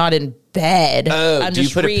that I'm not in bed. Oh, I'm do you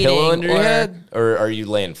just put a pillow under reading your head, or are you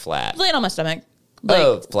laying flat? laying on my stomach?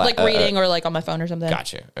 Like, flat. like reading or like on my phone or something.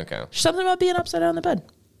 Gotcha. Okay. Something about being upside down in the bed.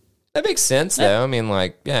 That makes sense, though. I mean,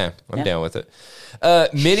 like, yeah, I'm down with it.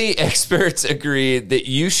 Many experts agree that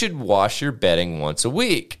you should wash your bedding once a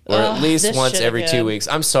week, or at least once every 2 weeks.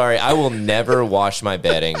 I'm sorry, I will never wash my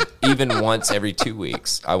bedding, even once every 2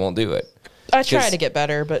 weeks. I won't do it. I try to get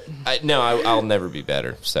better, but I'll never be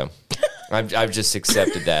better. So I've just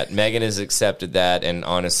accepted that. Megan has accepted that, and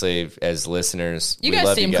honestly, as listeners, you we guys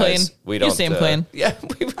love seem you guys. clean. We don't seem clean. Yeah,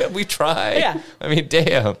 we try. Yeah. I mean,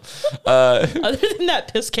 damn. Other than that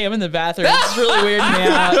piss cam in the bathroom, it's really weirding me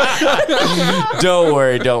out. Don't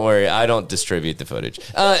worry. I don't distribute the footage.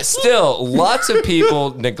 Still, lots of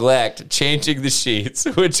people neglect changing the sheets,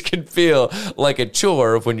 which can feel like a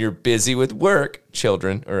chore when you're busy with work,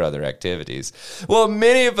 children, or other activities. Well,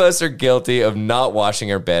 many of us are guilty of not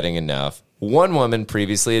washing our bedding enough. One woman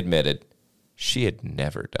previously admitted she had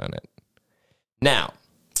never done it. Now,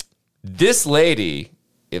 this lady,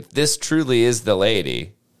 if this truly is the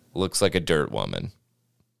lady, looks like a dirt woman.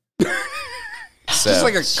 Just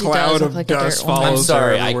like a cloud of like a dust dirt woman. follows I'm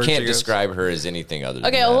sorry, her I everywhere can't she goes. describe her as anything other than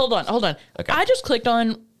Okay, that. hold on. Okay. I just clicked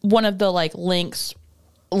on one of the like links,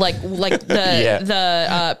 like the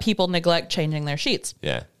the people neglect changing their sheets.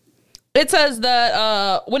 Yeah. It says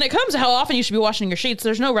that when it comes to how often you should be washing your sheets,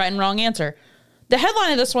 there's no right and wrong answer. The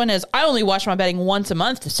headline of this one is, I only wash my bedding once a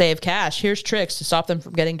month to save cash. Here's tricks to stop them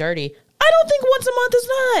from getting dirty. I don't think once a month is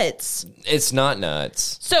nuts. It's not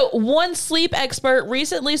nuts. So one sleep expert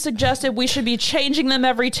recently suggested we should be changing them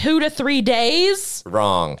every 2 to 3 days.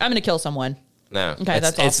 Wrong. I'm going to kill someone. No. Okay,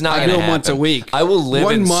 that's all. It's not I going do to it happen. once a week. I will live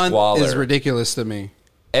 1 in month squalor. is ridiculous to me.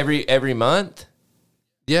 Every month?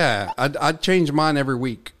 Yeah, I'd change mine every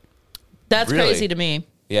week. That's Really? crazy to me.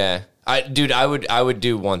 Yeah. I would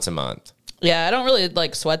do once a month. Yeah, I don't really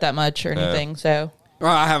like sweat that much or anything, so.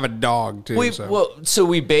 Well, I have a dog too. So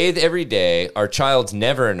we bathe every day. Our child's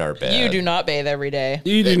never in our bed. You do not bathe every day.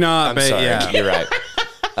 you do not. I'm sorry. Yeah. You're right.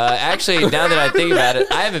 Actually, now that I think about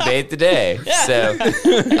it, I haven't bathed today.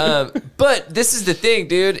 So, but this is the thing,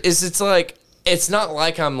 dude. Is it's like it's not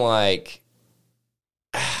like I'm like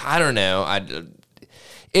I don't know.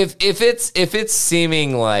 If it's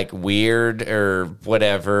seeming like weird or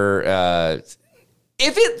whatever.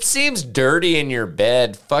 If it seems dirty in your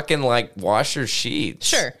bed, fucking like wash your sheets.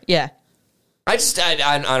 Sure, yeah. I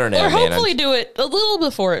don't know, Or man. hopefully do it a little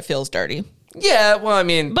before it feels dirty. Yeah, well, I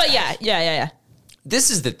mean, But yeah. this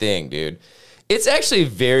is the thing, dude. It's actually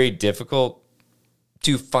very difficult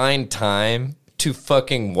to find time to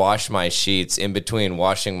fucking wash my sheets in between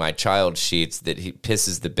washing my child's sheets that he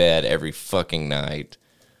pisses the bed every fucking night.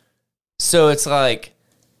 So it's like,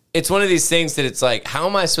 it's one of these things that it's like, how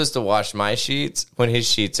am I supposed to wash my sheets when his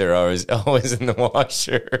sheets are always in the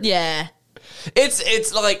washer? Yeah.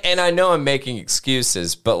 It's like, and I know I'm making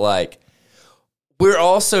excuses, but like, we're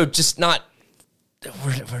also just not,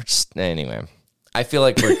 we're just, anyway. I feel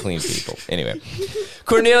like we're clean people. Anyway,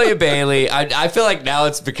 Cornelia Bailey, I feel like now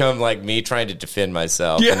it's become like me trying to defend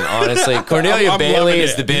myself. Yeah. And honestly, Cornelia I'm Bailey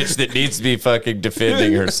is the bitch that needs to be fucking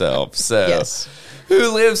defending herself. So, Yes.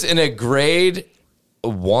 Who lives in a grade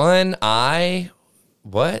 1 listed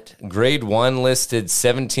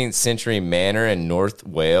 17th century manor in North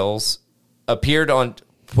Wales, appeared on,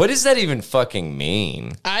 what does that even fucking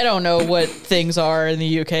mean? I don't know what things are in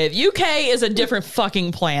the UK. The UK is a different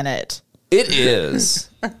fucking planet. It is.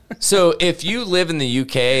 So if you live in the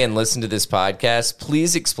UK and listen to this podcast,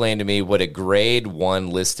 please explain to me what a grade 1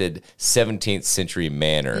 listed 17th century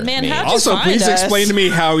manor Man, means. how'd you Also, find please us? explain to me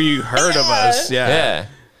how you heard of us. Yeah.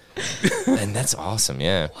 And that's awesome,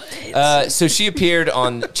 yeah. So she appeared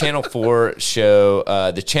on Channel 4 show,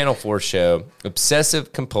 the Channel 4 show,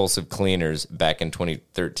 Obsessive Compulsive Cleaners, back in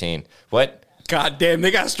 2013. What? God damn,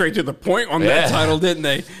 they got straight to the point on that title, didn't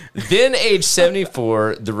they? Then, age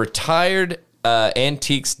 74, the retired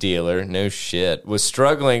antiques dealer, no shit, was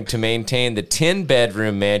struggling to maintain the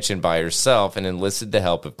 10-bedroom mansion by herself and enlisted the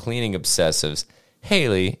help of cleaning obsessives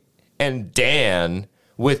Haley and Dan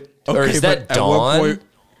with, or Okay, is that but at what Dawn? point-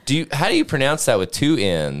 How do you pronounce that with 2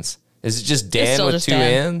 N's? Is it just It's Dan still with just 2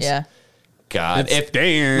 Dan. N's? Yeah. God, It's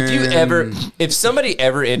Dan. if somebody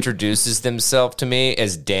ever introduces themselves to me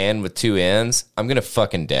as Dan with 2 N's, I'm gonna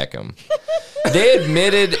fucking deck them. They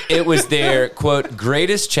admitted it was their quote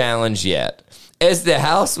greatest challenge yet, as the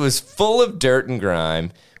house was full of dirt and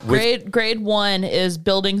grime. Grade 1 is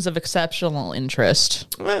buildings of exceptional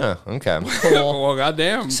interest. Oh, okay. Well,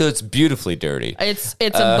 goddamn. So it's beautifully dirty. It's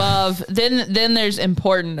above. Then there's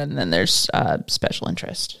important, and then there's special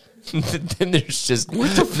interest. then there's just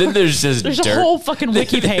There's dirt. a whole fucking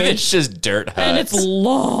wiki page. It's just dirt huts. And it's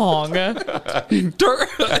long. Dirt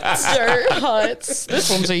huts. Dirt huts. This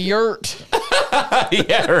one's a yurt.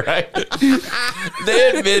 Yeah, right. They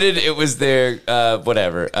admitted it was their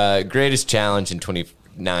greatest challenge in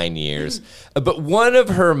 29 years. But one of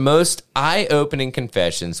her most eye-opening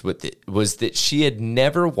confessions was that she had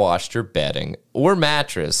never washed her bedding or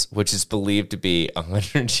mattress, which is believed to be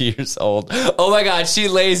 100 years old. Oh my God, she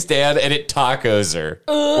lays down and it tacos her.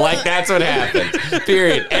 Like, that's what happens.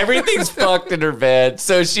 Period. Everything's fucked in her bed,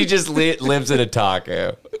 so she just lives in a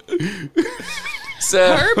taco.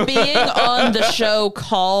 So Her being on the show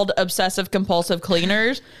called Obsessive Compulsive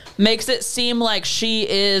Cleaners makes it seem like she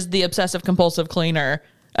is the obsessive compulsive cleaner.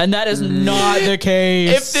 And that is not the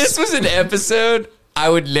case. if this was an episode, I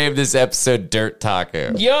would name this episode Dirt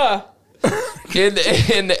Taco. Yeah. In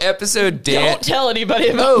the episode, Dan... Don't tell anybody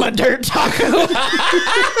about my dirt taco.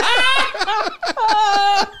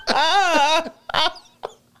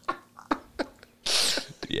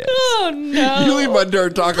 Yes. Oh, no. You leave my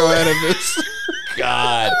dirt taco out of this.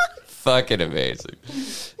 God, fucking amazing.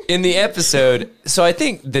 In the episode, so I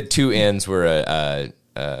think the two ends were a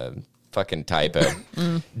fucking typo.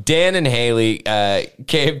 Dan and Haley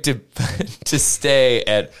came to stay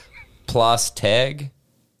at Place Teg.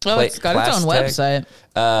 Oh, it's got its own website.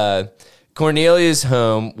 Cornelia's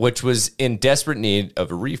home, which was in desperate need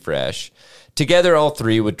of a refresh. Together, all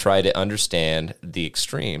three would try to understand the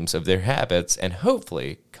extremes of their habits and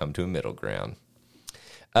hopefully come to a middle ground.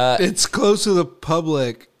 It's close to the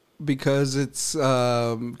public because it's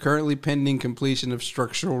currently pending completion of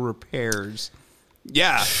structural repairs.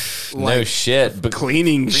 Yeah. No shit. But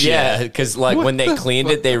Cleaning shit. yeah, because like when they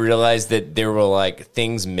cleaned it, they realized that there were like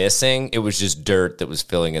things missing. It was just dirt that was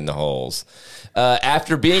filling in the holes.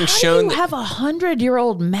 After being shown... How do you have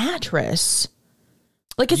 100-year-old mattress?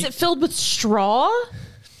 Like, is it filled with straw?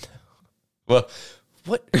 Well,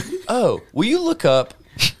 what? Oh, will you look up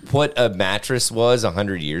what a mattress was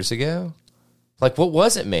 100 years ago? Like, what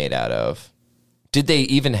was it made out of? Did they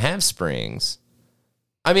even have springs?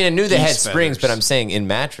 I mean, I knew they had springs, but I'm saying in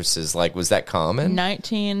mattresses, like, was that common?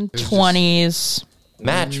 1920s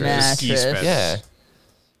Mattress. Yeah.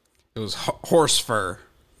 It was horse fur.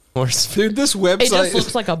 Horse. Dude, this website... It just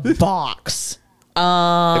looks like a box.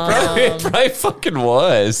 It probably fucking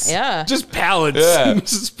was. Yeah. just pallets. Yeah.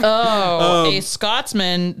 A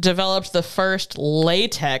Scotsman developed the first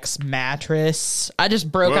latex mattress. I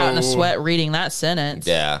just broke out in a sweat reading that sentence.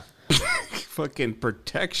 Yeah. Fucking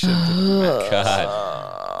protection.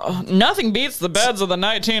 God. Nothing beats the beds of the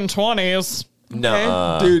 1920s.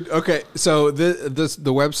 No. Dude, okay, so the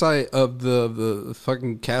website of the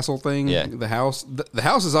fucking castle thing, Yeah. the house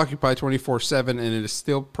is occupied 24/7 and it is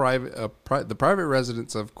still private the private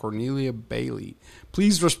residence of Cornelia Bailey.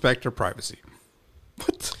 Please respect her privacy.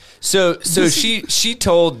 What? So she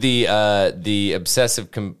told the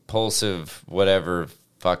obsessive compulsive whatever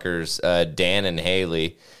fuckers, Dan and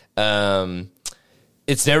Haley,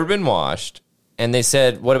 it's never been washed. And they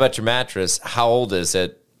said, "What about your mattress? How old is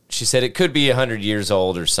it?" She said it could be 100 years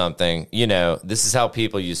old or something. You know, this is how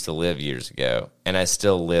people used to live years ago, and I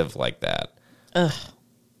still live like that. Ugh.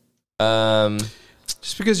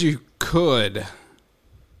 Just because you could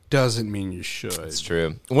doesn't mean you should. It's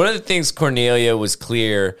true. One of the things Cornelia was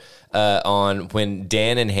clear on when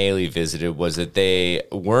Dan and Haley visited was that they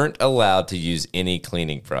weren't allowed to use any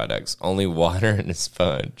cleaning products, only water and a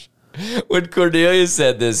sponge. When Cornelia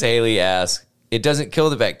said this, Haley asked, "It doesn't kill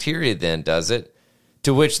the bacteria then, does it?"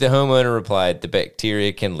 To which the homeowner replied, "The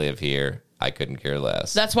bacteria can live here. I couldn't care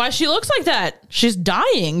less." That's why she looks like that. She's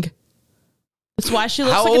dying. That's why she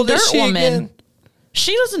looks How like old a is dirt she woman. again?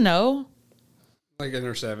 She doesn't know. Like in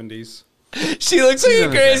her 70s. She looks like a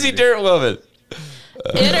crazy dirt woman.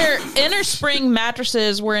 Inner spring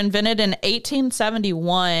mattresses were invented in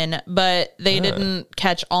 1871, but they didn't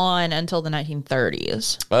catch on until the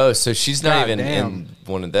 1930s. Oh, so she's not God even damn. in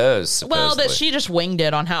one of those. Well, supposedly. that she just winged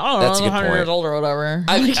it on how, I That's a don't know, good 100 point. years old or whatever.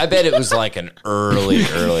 I bet it was like an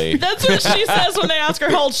early. That's what she says when they ask her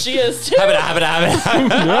how old she is, too. Habit. Like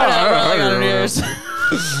 100 years.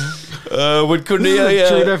 Would Cornelia...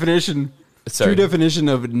 True definition. Sorry. True definition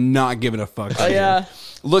of not giving a fuck. Oh, yeah.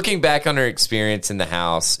 Looking back on her experience in the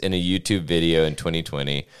house in a YouTube video in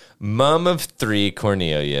 2020, mom of three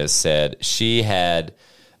Cornelia said she had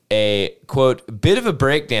a, quote, bit of a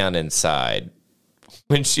breakdown inside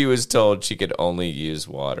when she was told she could only use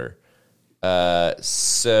water.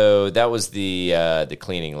 So that was the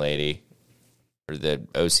cleaning lady or the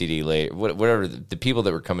OCD lady, whatever, the people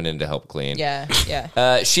that were coming in to help clean. Yeah.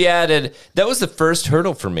 She added, that was the first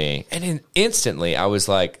hurdle for me. And instantly I was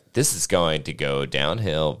like, this is going to go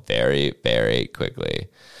downhill very, very quickly.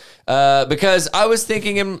 Because I was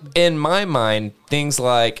thinking in my mind, things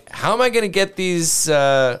like, how am I going to get these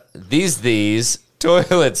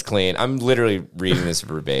toilets clean? I'm literally reading this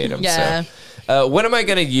verbatim. Yeah. So, what am I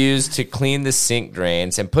going to use to clean the sink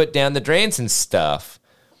drains and put down the drains and stuff?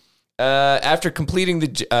 After completing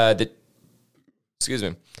the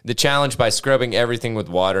challenge by scrubbing everything with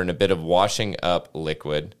water and a bit of washing up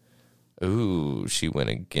liquid. Ooh, she went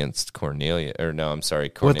against Cornelia. Or no, I'm sorry,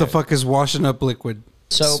 Cornelia. What the fuck is washing up liquid?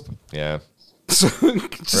 Soap. Yeah. Just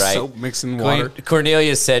Right. soap mixing water.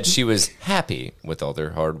 Cornelia said she was happy with all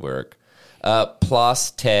their hard work.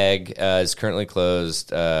 Plas Tag is currently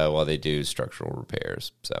closed while they do structural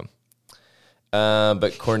repairs. So,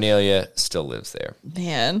 but Cornelia still lives there.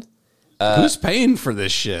 Man. Who's paying for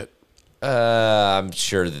this shit? I'm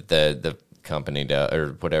sure that the company does, or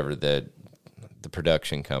whatever, the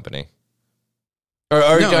production company. Or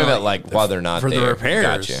are you talking about like while they're not for there? the repairs?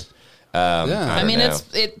 Gotcha. Yeah. I mean, know.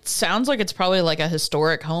 it sounds like it's probably like a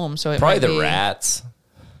historic home. So it Probably might the be rats.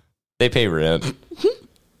 They pay rent.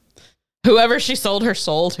 whoever she sold her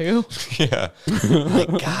soul to. Yeah. My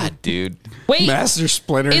God, dude. Wait, Master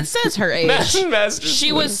Splinter. it says her age. Master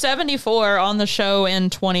She was 74 on the show in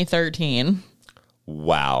 2013.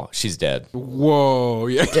 Wow. She's dead. Whoa.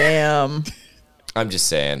 Yeah. Damn. I'm just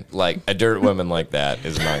saying, like, a dirt woman like that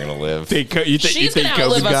is not going to live. She's going to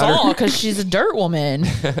outlive us all because she's a dirt woman.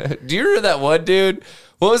 Do you remember that one dude?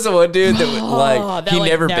 What was the one dude that that, he like,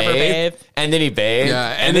 never never bathed, bathed. and then he bathed, Yeah,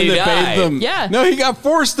 and then he they died. bathed him. Yeah. No, he got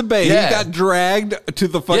forced to bathe. Yeah. He got dragged to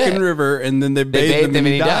the fucking Yeah. river, and then they They bathed bathed him,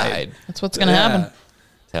 and he died. That's what's going to happen.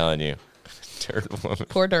 Telling you, dirt woman.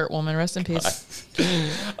 Poor dirt woman. Rest in peace.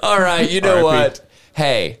 All right, you know R.I.P. what?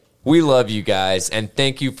 Hey, we love you guys, and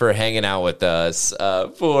thank you for hanging out with us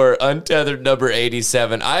for Untethered number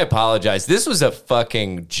 87. I apologize. This was a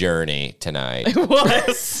fucking journey tonight. It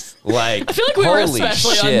was. Like, I feel like we were holy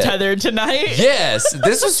especially shit. untethered tonight. Yes,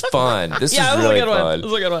 this was fun. This Yeah, it was was really a good one. fun. It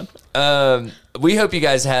was a good one. We hope you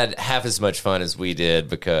guys had half as much fun as we did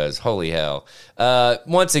because holy hell.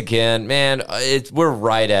 Once again, man, we're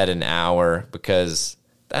right at an hour because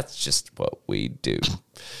that's just what we do.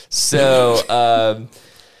 So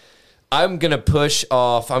I'm gonna push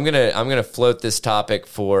off. I'm gonna float this topic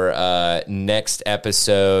for next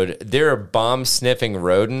episode. There are bomb sniffing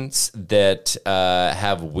rodents that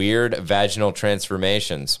have weird vaginal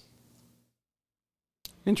transformations.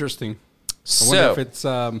 Interesting. I So, wonder if it's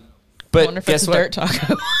I but wonder if guess it's a what? dirt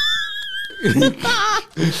taco.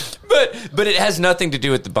 But it has nothing to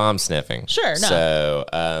do with the bomb sniffing. Sure, no. So,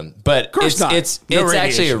 but course not. it's No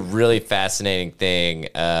actually a radiation. really fascinating thing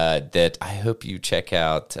that I hope you check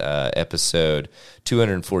out episode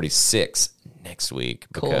 246 next week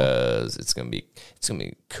because it's gonna be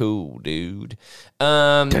cool, dude.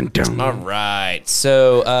 All right.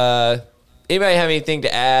 So, anybody have anything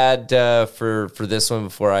to add for this one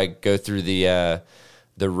before I go through the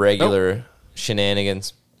regular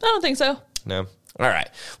shenanigans? I don't think so. No. All right.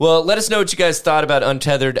 Well, let us know what you guys thought about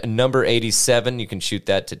Untethered number 87. You can shoot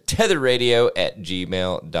that to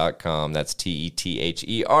tetherradio@gmail.com. That's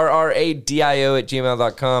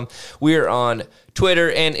TETHERRRADIO@gmail.com. We're on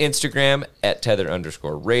Twitter and Instagram at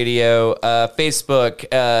tether_radio.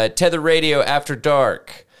 Facebook, Tether Radio After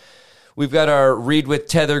Dark. We've got our Read with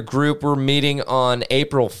Tether group. We're meeting on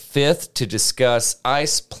April 5th to discuss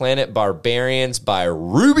Ice Planet Barbarians by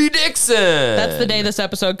Ruby Dixon. That's the day this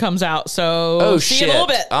episode comes out. So Oh, see shit. you in a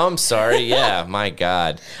little bit. I'm sorry. Yeah, my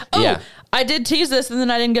God. Oh, yeah. I did tease this and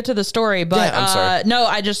then I didn't get to the story, but Yeah, I'm sorry. no,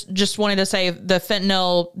 I just wanted to say the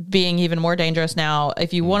fentanyl being even more dangerous now.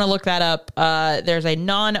 If you want to look that up, there's a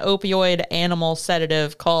non-opioid animal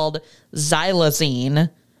sedative called xylazine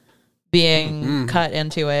being cut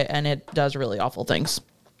into it, and it does really awful things.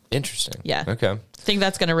 Interesting. Yeah. Okay. I think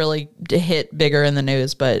that's going to really hit bigger in the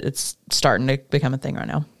news, but it's starting to become a thing right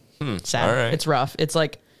now. Sad. All right. It's rough. It's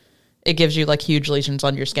like it gives you like huge lesions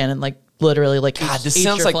on your skin and like literally like God, eats this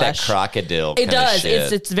sounds your like flesh. that crocodile. It kinda does.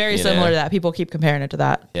 shit, It's very you similar know? to that. People keep comparing it to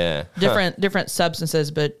that. Yeah. Different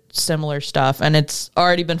substances, but similar stuff. And it's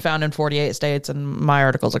already been found in 48 states. And my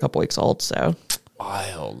article's a couple weeks old. So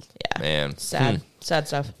Wild. yeah, Man. sad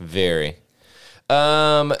stuff. Very.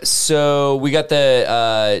 So we got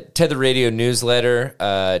the Tether Radio newsletter,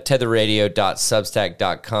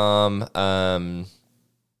 tetherradio.substack.com.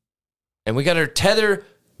 And we got our Tether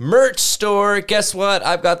merch store. Guess what?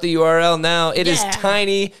 I've got the URL now. It is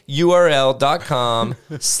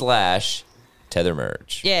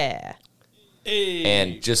tinyurl.com/tethermerch. Yeah.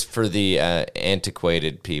 And just for the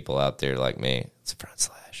antiquated people out there like me, it's a front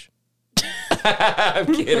slash.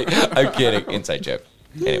 I'm kidding. Inside joke.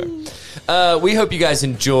 Anyway, we hope you guys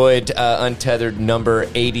enjoyed Untethered number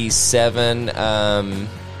 87.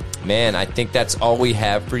 Man, I think that's all we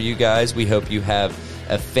have for you guys. We hope you have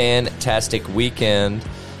a fantastic weekend.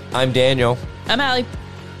 I'm Daniel. I'm Allie.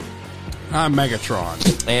 I'm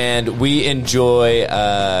Megatron. And we enjoy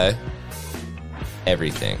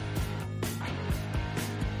everything.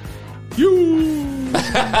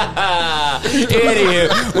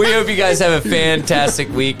 Anywho, we hope you guys have a fantastic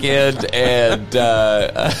weekend, and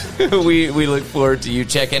we look forward to you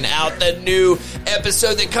checking out the new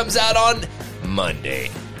episode that comes out on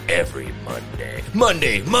Monday. Every Monday.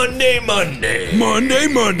 Monday,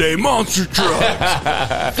 monster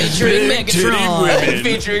truck. Featuring Megatron.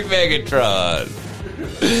 Featuring Megatron.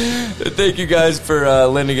 Thank you guys for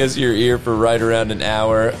lending us your ear for right around an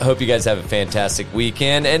hour. Hope you guys have a fantastic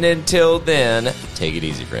weekend. And until then, take it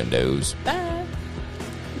easy, friendos. Bye.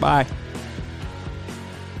 Bye.